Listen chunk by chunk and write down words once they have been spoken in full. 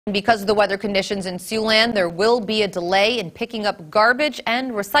Because of the weather conditions in Siouxland, there will be a delay in picking up garbage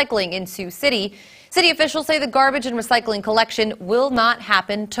and recycling in Sioux City. City officials say the garbage and recycling collection will not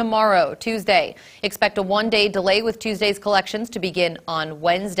happen tomorrow, Tuesday. Expect a one-day delay with Tuesday's collections to begin on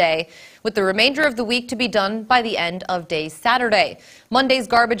Wednesday, with the remainder of the week to be done by the end of day Saturday. Monday's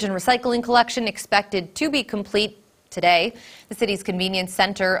garbage and recycling collection expected to be complete today. The city's convenience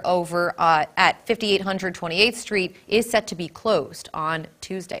center over at 5800 28th Street is set to be closed on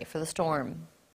Tuesday for the storm.